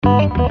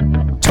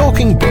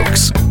Talking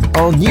Books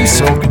on News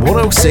Talk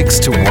 106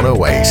 to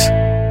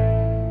 108.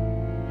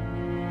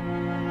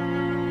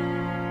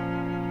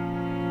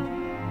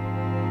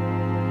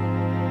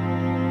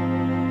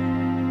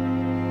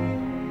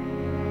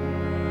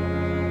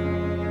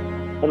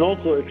 And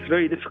also, it's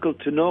very difficult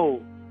to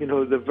know,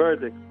 the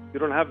verdict. You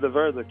don't have the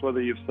verdict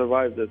whether you've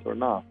survived it or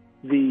not.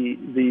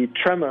 The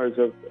tremors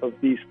of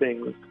these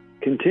things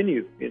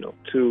continue,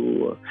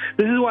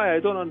 this is why I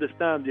don't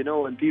understand,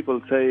 when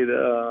people say,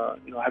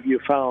 have you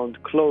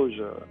found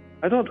closure?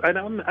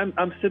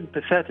 I'm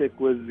sympathetic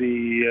with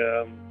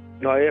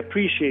I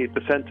appreciate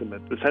the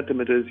sentiment. The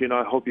sentiment is,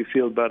 I hope you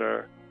feel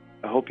better.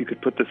 I hope you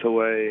could put this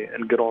away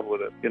and get on with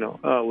it,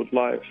 with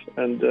life.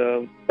 And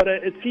but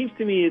it seems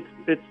to me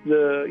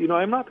it's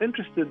I'm not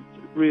interested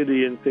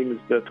really in things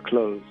that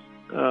close.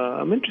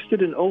 I'm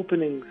interested in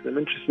openings. I'm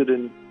interested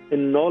in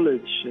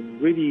knowledge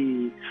and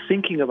really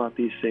thinking about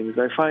these things.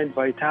 I find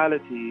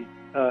vitality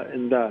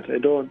in that.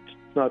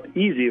 It's not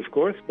easy, of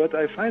course, but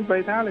I find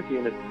vitality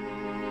in it.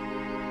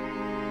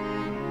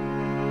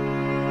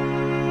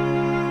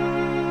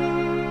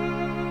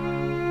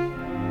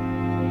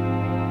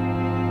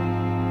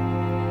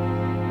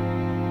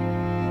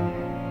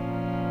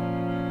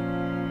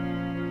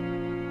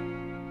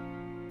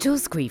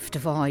 Does grief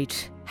divide?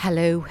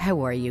 Hello,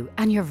 how are you?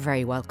 And you're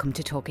very welcome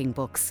to Talking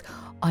Books.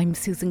 I'm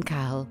Susan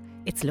Cahill.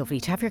 It's lovely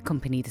to have your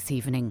company this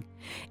evening.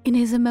 In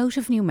his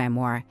emotive new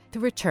memoir, The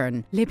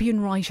Return, Libyan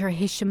writer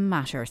Hisham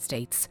Matter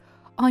states,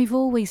 "I've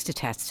always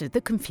detested the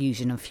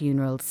confusion of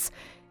funerals,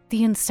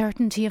 the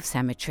uncertainty of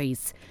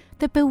cemeteries,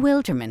 the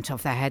bewilderment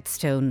of the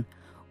headstone.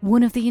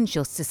 One of the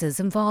injustices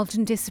involved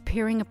in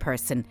disappearing a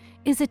person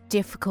is a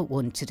difficult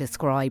one to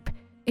describe.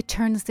 It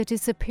turns the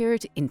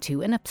disappeared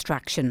into an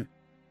abstraction."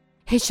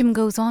 Hisham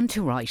goes on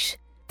to write,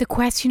 "The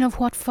question of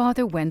what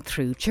father went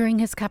through during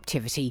his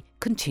captivity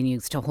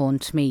continues to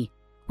haunt me."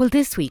 Well,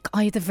 this week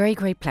I had the very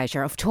great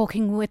pleasure of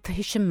talking with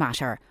Hisham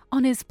Matter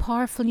on his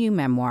powerful new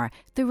memoir,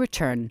 The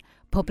Return,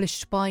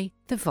 published by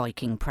the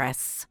Viking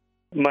Press.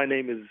 My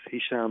name is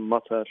Hisham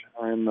Matter.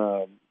 I'm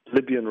a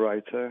Libyan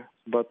writer,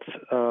 but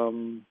a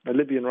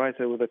Libyan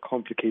writer with a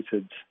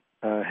complicated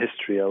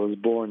history. I was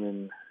born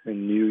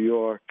in New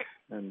York,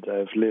 and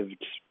I've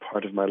lived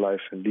part of my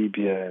life in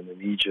Libya and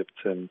in Egypt,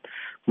 and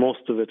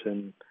most of it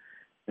in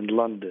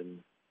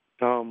London.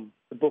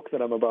 The book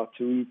that I'm about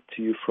to read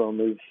to you from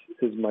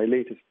is my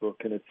latest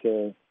book, and it's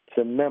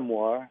a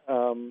memoir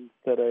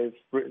that I've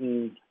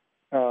written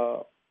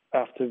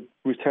after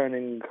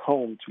returning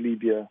home to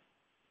Libya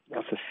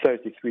after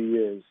 33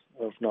 years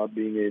of not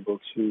being able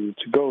to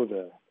go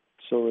there.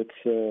 So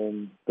it's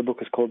the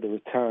book is called The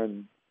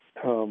Return,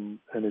 and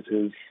it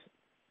is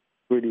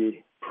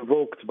really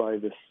provoked by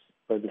this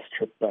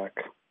trip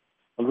back.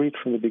 I'll read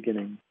from the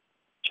beginning.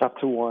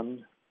 Chapter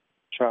 1,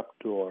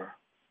 Trapdoor.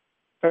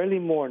 Early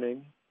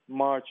morning,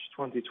 March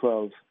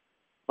 2012.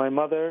 My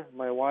mother,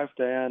 my wife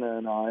Diana,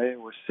 and I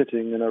were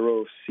sitting in a row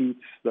of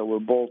seats that were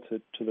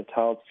bolted to the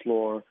tiled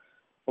floor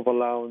of a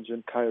lounge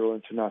in Cairo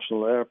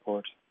International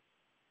Airport.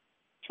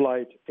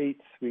 Flight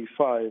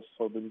 835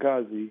 for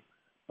Benghazi,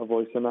 a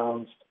voice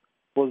announced,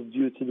 was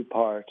due to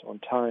depart on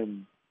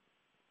time.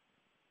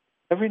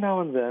 Every now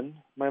and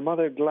then, my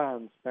mother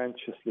glanced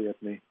anxiously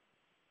at me.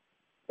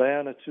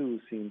 Diana, too,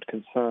 seemed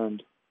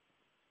concerned.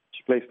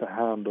 She placed a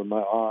hand on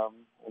my arm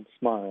and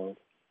smiled.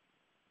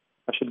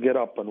 I should get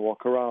up and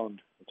walk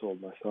around, I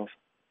told myself.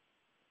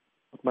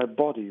 But my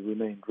body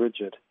remained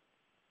rigid.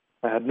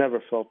 I had never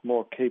felt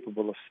more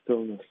capable of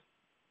stillness.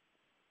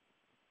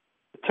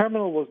 The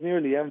terminal was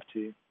nearly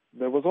empty.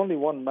 There was only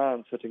one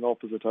man sitting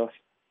opposite us.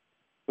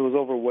 He was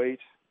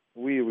overweight,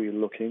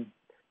 weary-looking,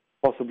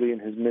 possibly in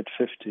his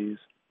mid-50s.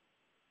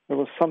 There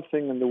was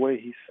something in the way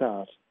he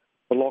sat,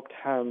 the locked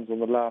hands on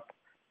the lap,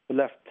 the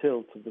left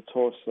tilt of the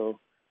torso,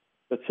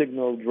 that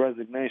signaled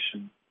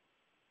resignation.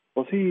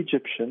 Was he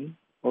Egyptian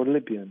or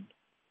Libyan?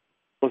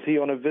 Was he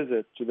on a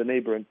visit to the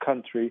neighboring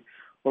country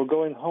or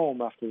going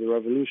home after the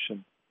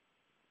revolution?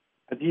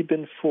 Had he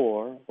been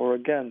for or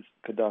against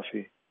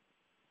Gaddafi?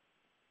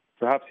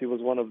 Perhaps he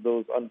was one of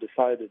those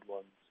undecided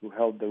ones who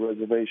held the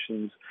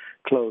reservations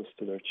close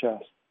to their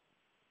chest.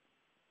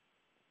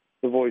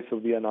 The voice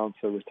of the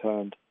announcer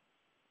returned.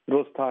 It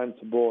was time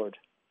to board.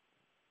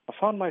 I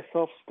found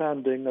myself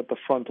standing at the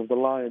front of the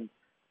line,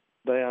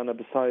 Diana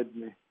beside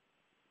me.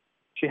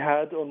 She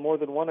had, on more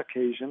than one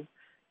occasion,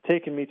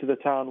 taken me to the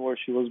town where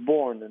she was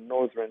born in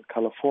northern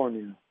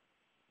California.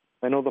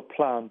 I know the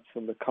plants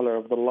and the color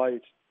of the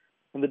light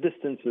and the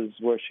distances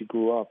where she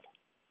grew up.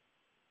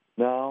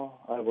 Now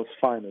I was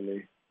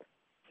finally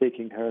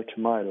taking her to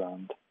my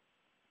land.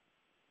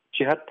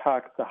 She had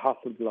packed the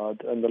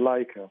Hasselblad and the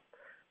Leica,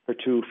 her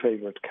two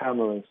favorite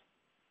cameras,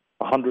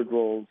 100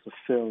 rolls of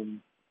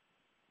film.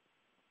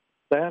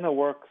 Diana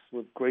works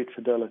with great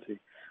fidelity.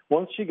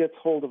 Once she gets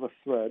hold of a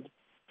thread,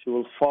 she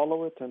will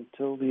follow it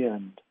until the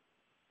end.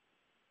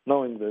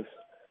 Knowing this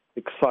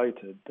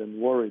excited and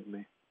worried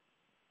me.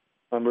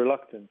 I'm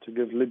reluctant to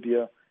give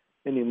Libya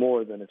any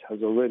more than it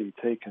has already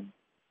taken.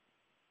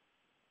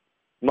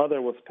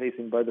 Mother was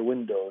pacing by the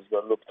windows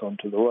that looked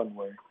onto the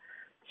runway.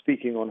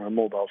 speaking on her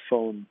mobile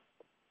phone.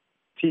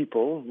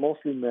 People,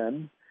 mostly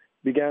men,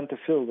 began to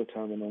fill the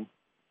terminal.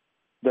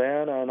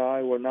 Diana and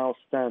I were now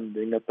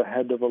standing at the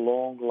head of a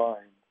long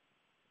line,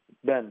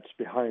 bent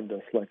behind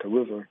us like a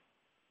river.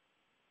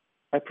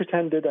 I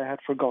pretended I had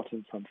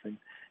forgotten something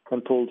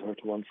and pulled her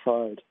to one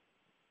side.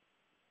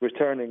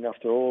 Returning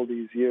after all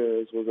these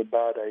years was a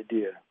bad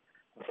idea,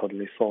 I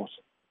suddenly thought.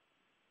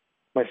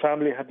 My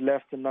family had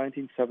left in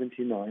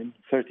 1979,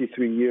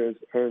 33 years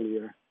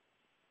earlier.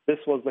 This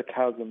was the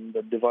chasm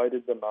that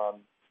divided the man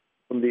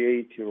from the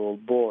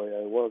 8-year-old boy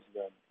I was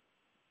then.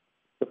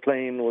 The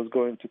plane was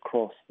going to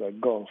cross that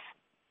gulf.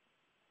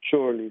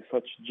 Surely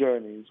such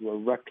journeys were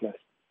reckless.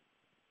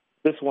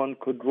 This one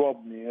could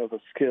rob me of a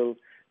skill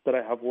that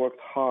I have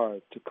worked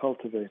hard to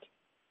cultivate,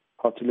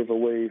 how to live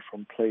away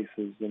from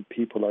places and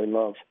people I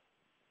love.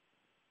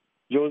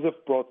 Joseph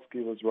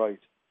Brodsky was right.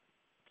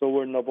 So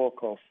were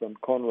Nabokov and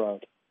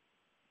Conrad.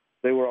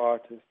 They were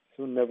artists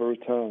who never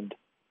returned.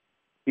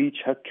 Each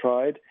had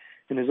tried,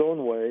 in his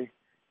own way,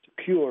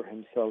 to cure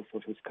himself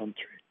of his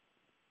country.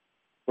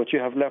 What you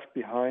have left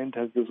behind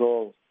has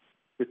dissolved.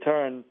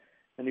 Return,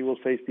 and you will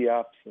face the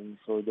absence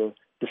or the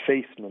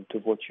defacement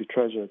of what you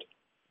treasured.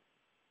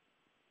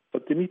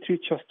 But Dmitry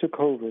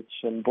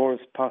Shostakovich and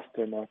Boris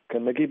Pasternak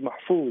and Naguib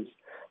Mahfouz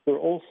were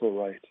also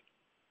right.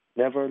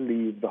 Never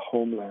leave the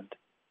homeland.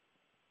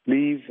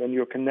 Leave, and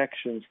your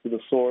connections to the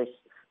source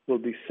will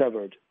be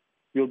severed.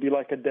 You'll be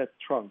like a dead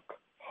trunk,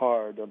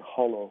 hard and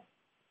hollow.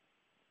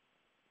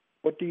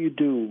 What do you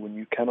do when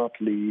you cannot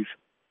leave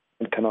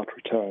and cannot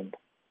return?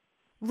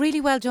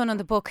 Really well done on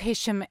the book,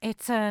 Hisham.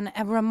 It's a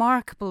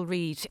remarkable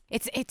read.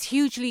 It's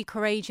hugely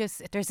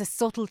courageous. There's a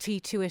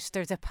subtlety to it.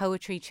 There's a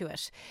poetry to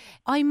it.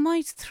 I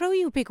might throw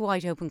you a big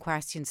wide open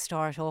question to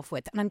start off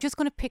with, and I'm just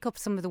going to pick up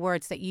some of the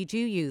words that you do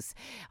use.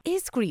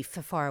 Is grief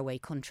a faraway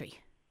country?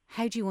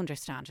 How do you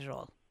understand it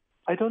all?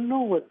 I don't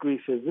know what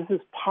grief is. This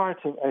is part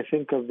of, I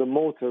think, of the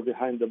motor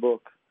behind the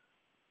book.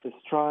 Is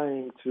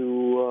trying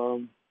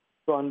to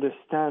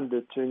understand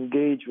it, to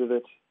engage with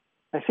it.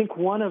 I think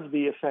one of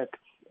the effects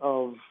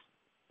of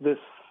this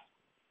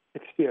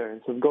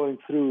experience of going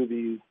through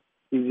these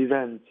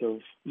events of,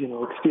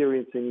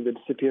 experiencing the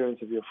disappearance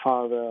of your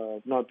father,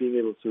 of not being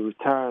able to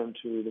return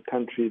to the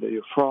country that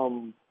you're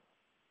from,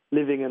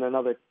 living in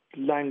another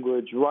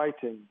language,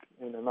 writing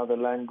in another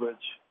language.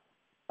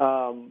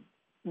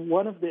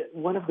 One of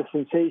the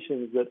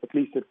sensations that at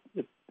least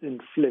it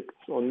inflicts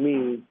on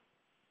me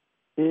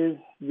is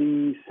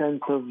the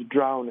sense of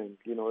drowning.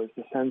 Is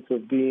the sense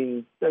of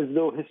being as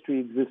though history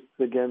exists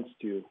against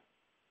you.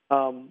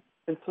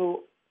 And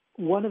so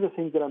one of the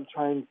things that I'm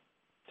trying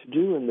to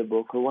do in the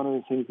book, or one of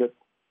the things that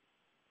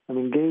I'm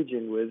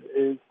engaging with,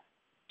 is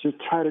to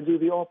try to do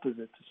the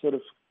opposite, to sort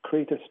of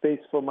create a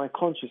space for my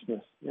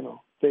consciousness,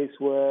 space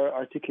where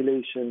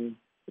articulation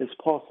is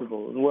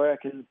possible and where I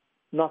can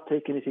not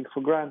take anything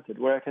for granted,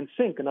 where I can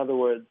think, in other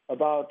words,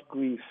 about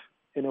grief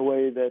in a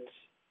way that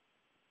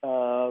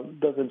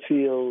doesn't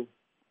feel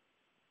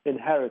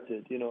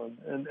inherited,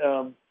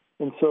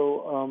 And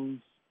so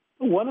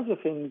one of the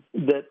things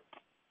that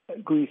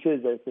grief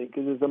is, I think,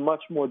 is a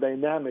much more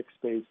dynamic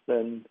space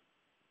than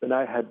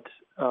I had,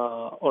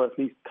 or at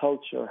least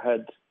culture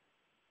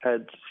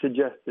had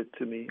suggested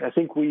to me. I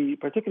think we,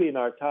 particularly in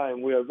our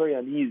time, we are very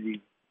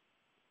uneasy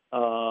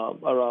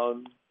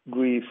around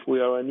grief.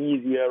 We are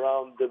uneasy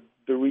around the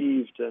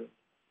bereaved, and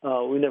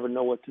we never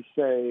know what to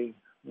say.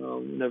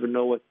 We never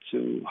know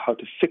how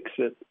to fix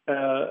it.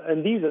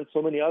 And these and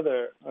so many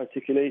other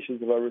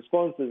articulations of our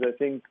responses, I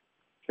think,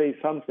 say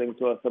something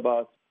to us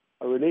about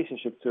our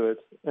relationship to it.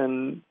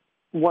 And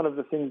one of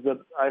the things that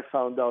I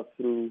found out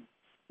through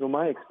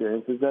my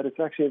experience is that it's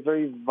actually a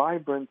very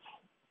vibrant,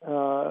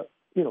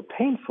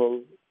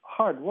 painful,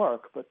 hard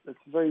work, but it's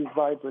a very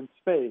vibrant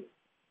space.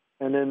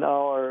 And in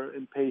our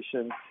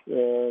impatient,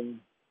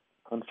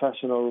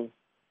 confessional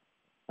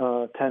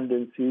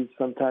tendencies,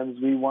 sometimes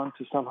we want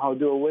to somehow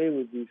do away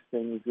with these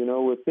things,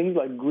 with things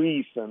like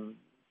grief and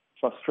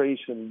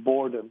frustration,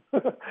 boredom.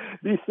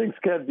 These things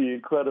can be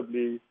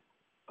incredibly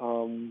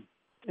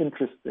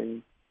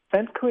interesting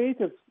and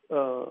creative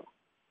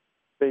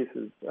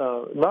spaces.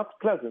 Not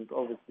pleasant,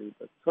 obviously.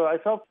 But so I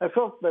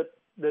felt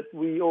that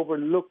we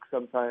overlook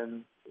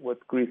sometimes what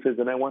grief is,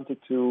 and I wanted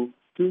to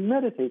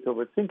meditate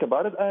over it, think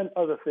about it, and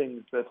other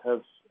things that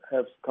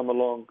have come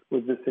along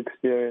with this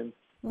experience.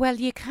 Well,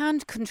 you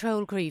can't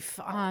control grief,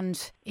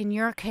 and in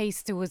your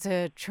case there was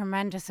a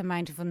tremendous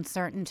amount of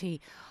uncertainty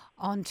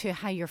onto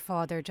how your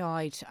father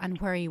died and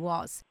where he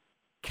was.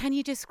 Can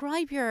you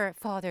describe your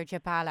father,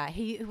 Jabala?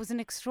 He was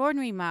an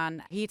extraordinary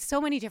man. He had so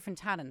many different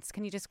talents.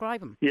 Can you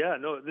describe him? Yeah,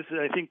 no, this is,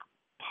 I think,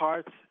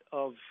 part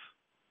of,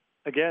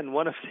 again,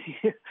 one of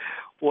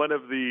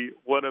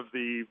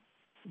the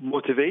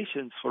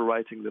motivations for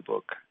writing the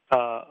book,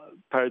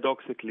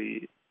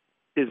 paradoxically,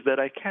 is that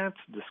I can't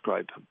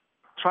describe him.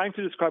 Trying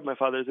to describe my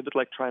father is a bit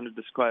like trying to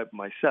describe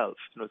myself.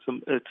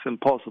 It's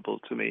impossible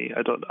to me.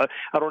 I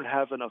don't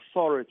have an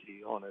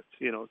authority on it,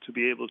 to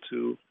be able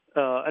to.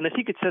 And I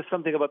think it says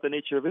something about the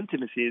nature of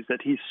intimacy, is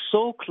that he's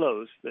so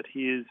close that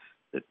he is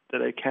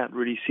that I can't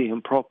really see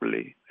him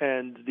properly.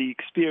 And the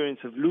experience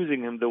of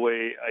losing him the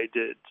way I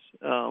did,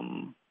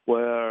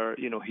 where,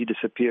 he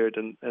disappeared,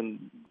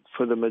 and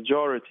for the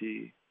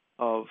majority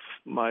of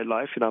my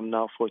life, and I'm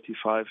now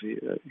 45,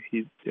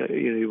 he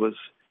was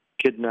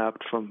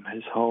kidnapped from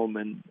his home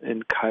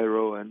in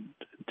Cairo and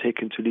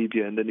taken to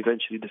Libya, and then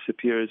eventually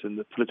disappears in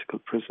the political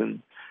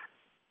prison.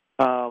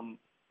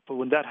 But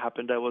when that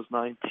happened, I was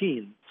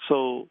 19.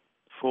 So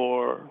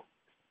for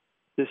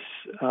this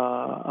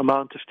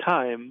amount of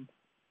time,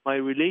 my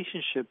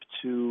relationship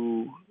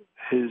to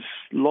his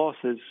loss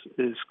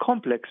is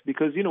complex,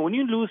 because, when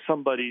you lose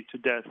somebody to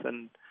death,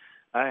 and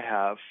I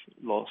have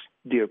lost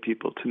dear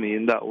people to me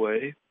in that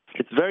way,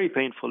 it's very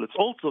painful. It's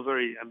also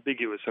very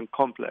ambiguous and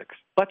complex.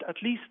 But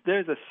at least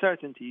there's a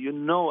certainty.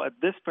 At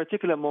this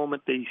particular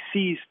moment, they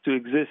cease to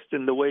exist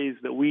in the ways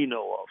that we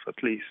know of,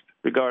 at least,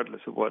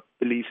 regardless of what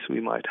beliefs we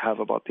might have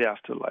about the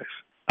afterlife.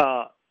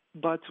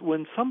 But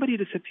when somebody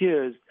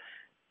disappears,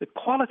 the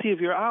quality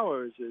of your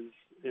hours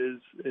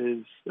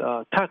is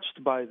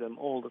touched by them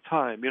all the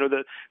time.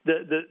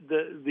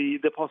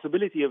 The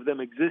possibility of them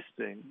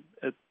existing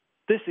at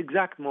this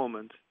exact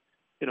moment,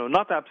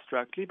 not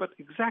abstractly, but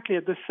exactly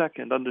at this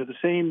second, under the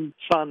same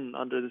sun,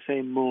 under the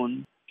same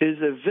moon, is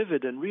a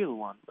vivid and real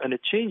one. And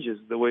it changes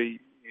the way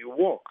you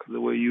walk,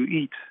 the way you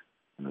eat,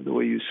 the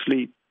way you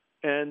sleep.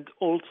 And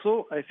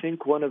also, I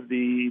think one of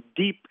the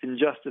deep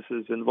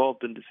injustices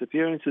involved in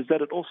disappearance is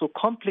that it also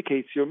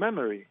complicates your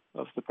memory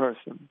of the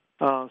person.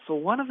 So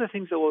one of the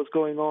things that was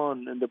going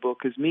on in the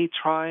book is me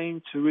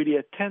trying to really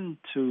attend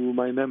to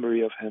my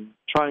memory of him,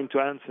 trying to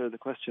answer the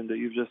question that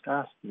you've just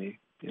asked me,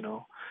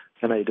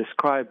 Can I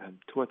describe him?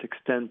 To what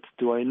extent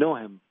do I know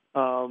him?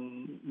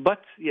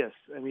 But yes,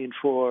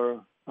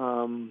 for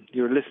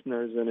your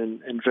listeners, and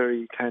in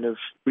very kind of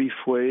brief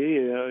way,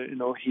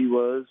 he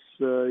was,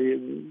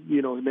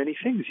 many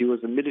things. He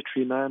was a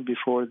military man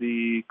before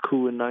the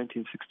coup in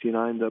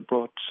 1969 that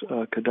brought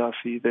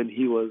Gaddafi. Then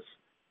he was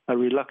a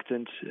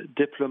reluctant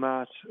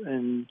diplomat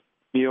in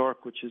New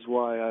York, which is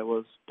why I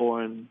was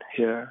born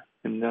here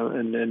in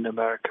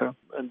America.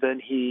 And then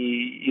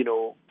he,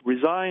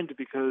 resigned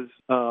because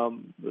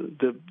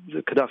the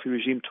Gaddafi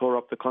regime tore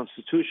up the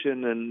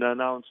constitution and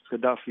announced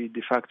Gaddafi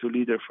de facto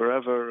leader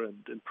forever,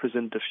 and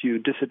imprisoned a few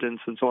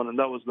dissidents and so on. And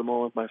that was the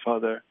moment my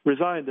father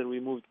resigned, and we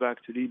moved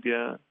back to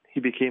Libya. He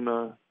became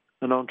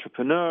an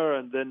entrepreneur,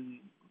 and then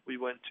we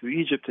went to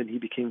Egypt, and he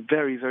became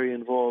very, very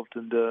involved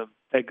in the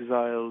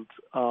exiled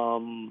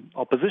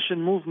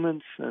opposition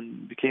movements,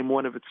 and became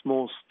one of its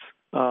most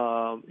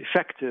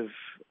effective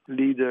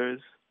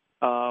leaders,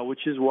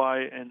 which is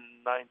why in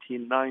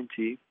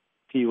 1990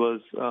 he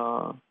was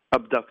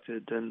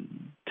abducted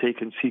and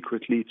taken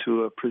secretly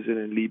to a prison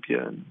in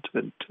Libya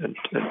and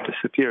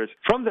disappears.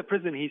 From the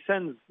prison, he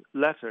sends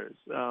letters.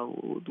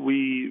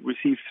 We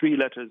received 3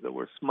 letters that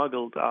were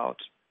smuggled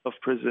out of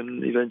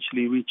prison,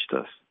 eventually reached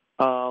us.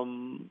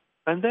 And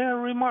they are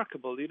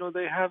remarkable.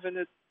 They have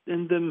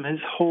in them his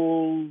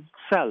whole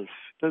self.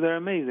 So they're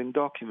amazing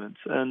documents.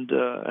 And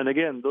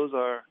again, those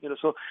are,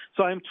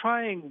 so I'm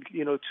trying,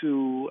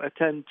 to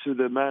attend to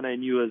the man I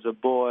knew as a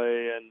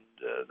boy, and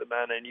the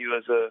man I knew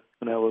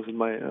when I was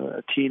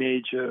a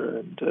teenager,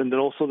 and then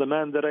also the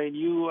man that I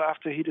knew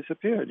after he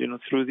disappeared,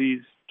 through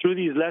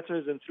these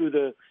letters and through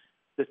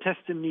the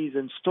testimonies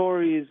and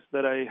stories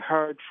that I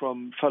heard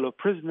from fellow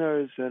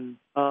prisoners. And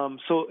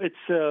so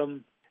it's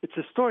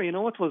a story.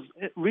 What was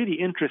really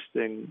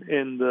interesting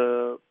in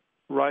the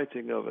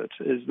writing of it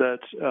is that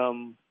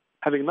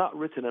having not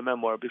written a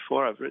memoir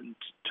before, I've written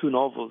 2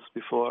 novels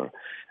before,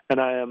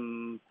 and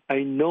I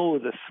know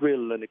the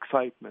thrill and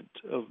excitement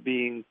of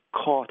being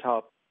caught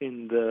up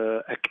in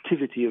the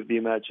activity of the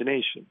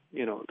imagination.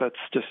 That's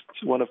just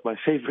one of my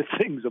favorite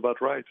things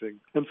about writing.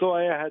 And so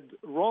I had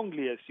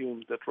wrongly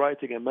assumed that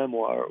writing a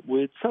memoir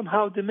would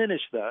somehow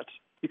diminish that,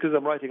 because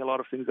I'm writing a lot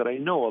of things that I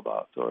know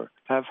about or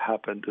have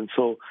happened. And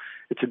so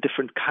it's a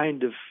different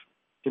kind of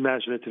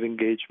imaginative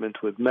engagement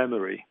with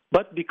memory.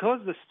 But because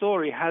the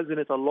story has in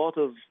it a lot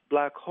of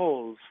black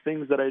holes,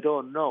 things that I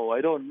don't know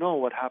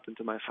what happened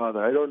to my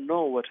father. I don't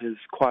know what his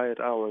quiet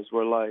hours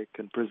were like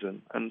in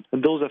prison. And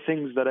those are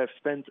things that I've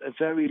spent a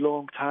very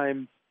long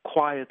time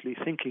quietly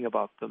thinking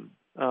about them,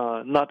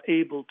 not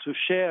able to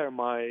share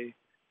my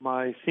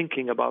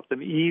thinking about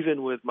them,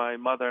 even with my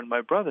mother and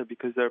my brother,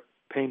 because they're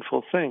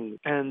painful things.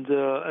 And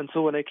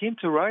so when I came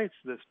to write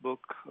this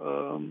book,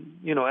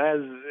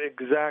 as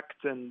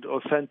exact and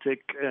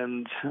authentic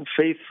and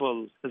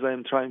faithful as I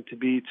am trying to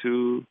be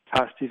to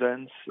past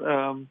events,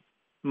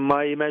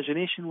 my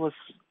imagination was,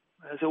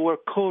 as it were,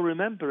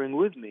 co-remembering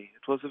with me.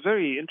 It was a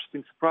very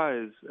interesting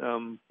surprise,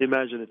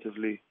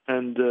 imaginatively,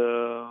 and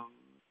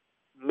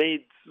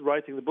made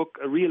writing the book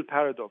a real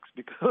paradox,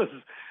 because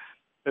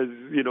as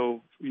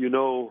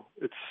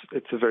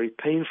it's a very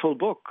painful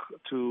book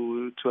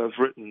to have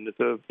written. It's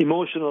an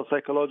emotional,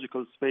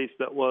 psychological space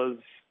that was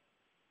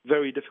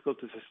very difficult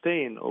to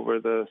sustain over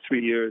the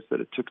 3 years that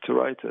it took to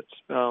write it,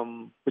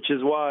 which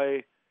is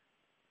why,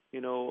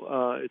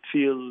 it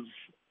feels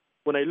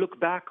when I look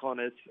back on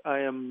it, I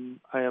am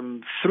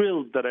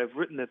thrilled that I've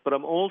written it, but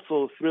I'm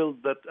also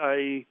thrilled that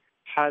I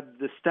had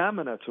the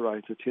stamina to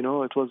write it. You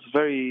know, it was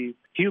very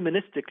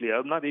humanistically.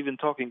 I'm not even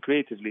talking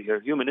creatively here.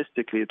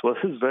 Humanistically, it was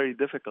very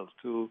difficult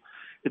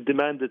It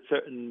demanded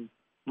certain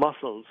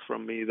muscles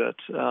from me that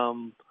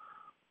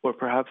were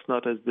perhaps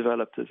not as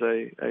developed as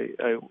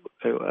I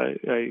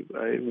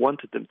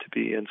wanted them to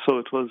be, and so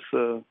it was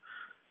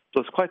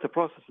quite a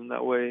process in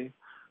that way.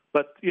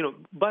 But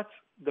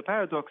the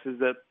paradox is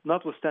that,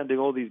 notwithstanding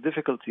all these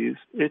difficulties,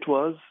 it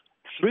was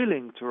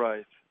thrilling to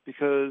write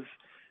because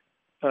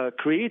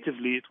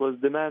creatively it was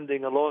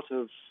demanding a lot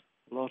of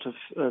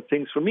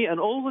things from me, and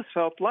always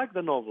felt like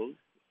the novel.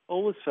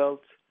 Always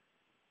felt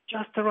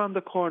just around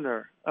the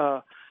corner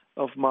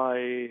of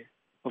my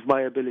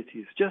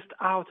abilities, just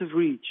out of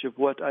reach of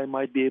what I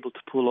might be able to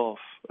pull off,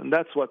 and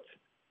that's what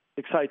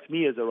excites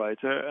me as a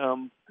writer.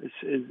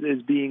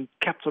 Is being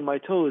kept on my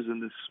toes in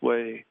this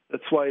way.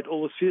 That's why it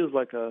always feels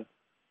like a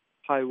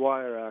high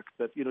wire act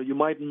that you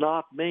might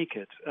not make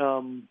it.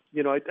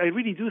 I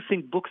really do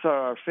think books are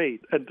our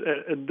fate,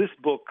 and this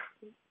book,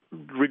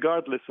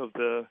 regardless of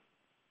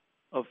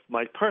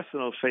my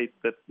personal fate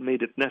that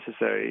made it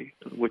necessary,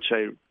 which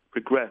I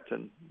regret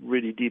and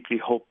really deeply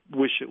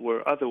wish it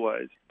were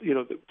otherwise.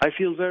 I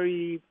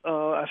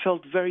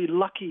felt very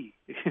lucky,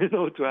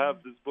 to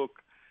have this book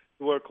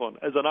to work on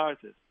as an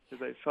artist,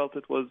 because I felt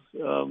it was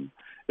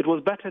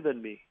better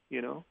than me.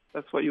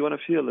 That's what you want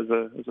to feel as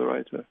a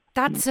writer.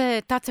 That's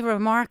a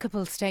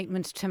remarkable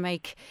statement to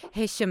make,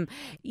 Hisham.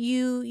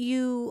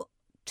 You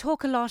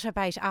talk a lot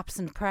about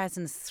absent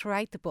presence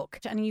throughout the book,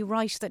 and you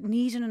write that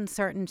need and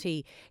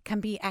uncertainty can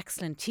be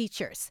excellent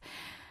teachers.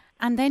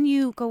 And then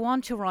you go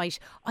on to write,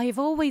 I have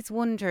always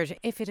wondered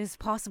if it is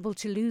possible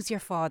to lose your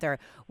father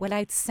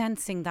without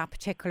sensing that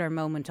particular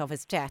moment of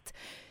his death.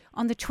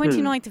 On the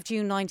 29th of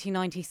June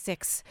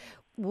 1996,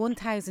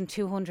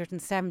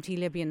 1,270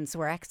 Libyans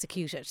were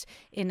executed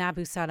in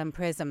Abu Salam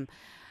prison.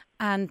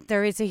 And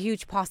there is a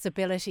huge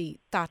possibility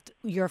that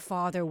your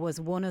father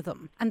was one of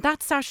them. And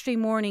that Saturday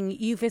morning,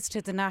 you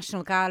visited the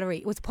National Gallery.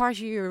 It was part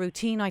of your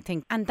routine, I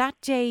think. And that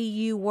day,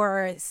 you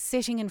were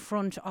sitting in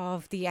front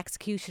of the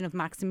execution of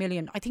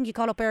Maximilian. I think you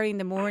got up early in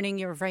the morning.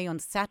 You were very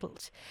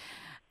unsettled.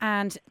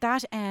 And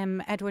that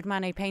Edward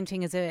Manet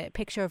painting is a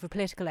picture of a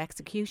political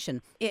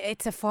execution.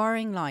 It's a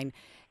firing line.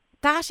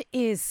 That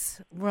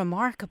is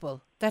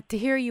remarkable, that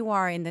here you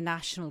are in the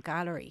National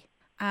Gallery,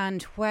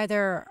 and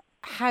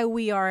how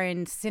we are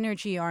in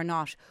synergy or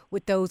not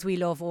with those we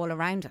love all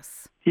around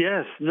us.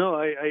 Yes, no,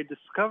 I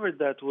discovered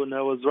that when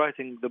I was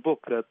writing the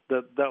book, that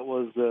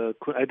was,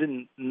 I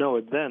didn't know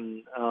it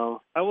then.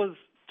 I was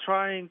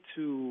trying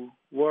to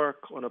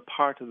work on a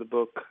part of the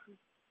book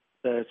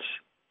that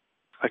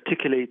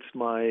articulates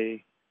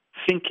my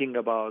thinking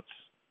about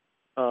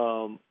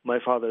my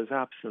father's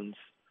absence,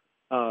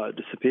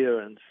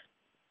 disappearance,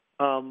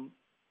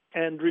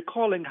 and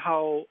recalling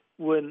how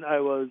when I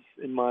was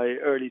in my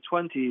early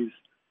 20s,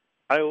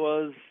 I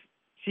was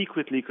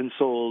secretly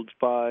consoled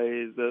by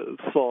the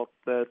thought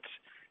that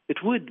it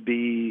would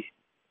be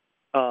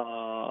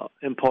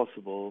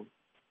impossible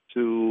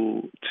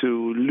to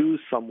lose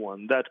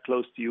someone that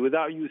close to you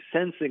without you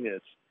sensing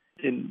it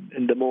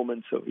in the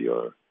moments of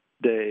your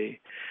day.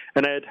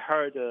 And I had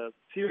heard a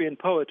Syrian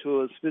poet who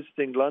was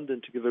visiting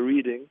London to give a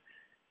reading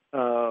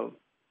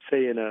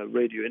say in a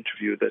radio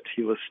interview that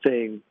he was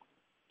staying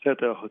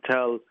at a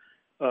hotel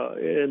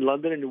in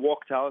London, and he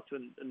walked out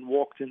and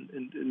walked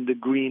in the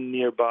green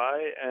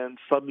nearby, and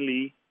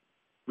suddenly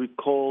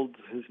recalled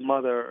his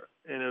mother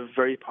in a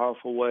very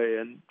powerful way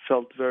and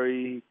felt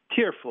very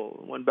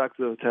tearful. Went back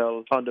to the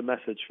hotel, found a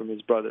message from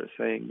his brother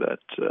saying that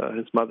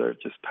his mother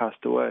just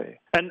passed away.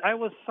 And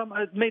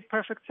it made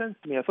perfect sense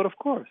to me. I thought, of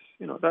course,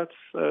 that's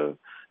a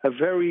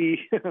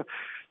very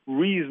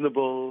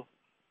reasonable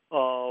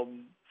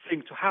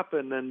thing to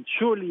happen, and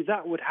surely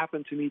that would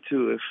happen to me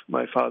too if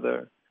my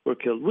father were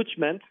killed, which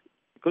meant,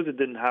 because it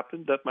didn't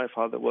happen, that my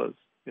father was,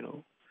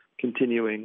 continuing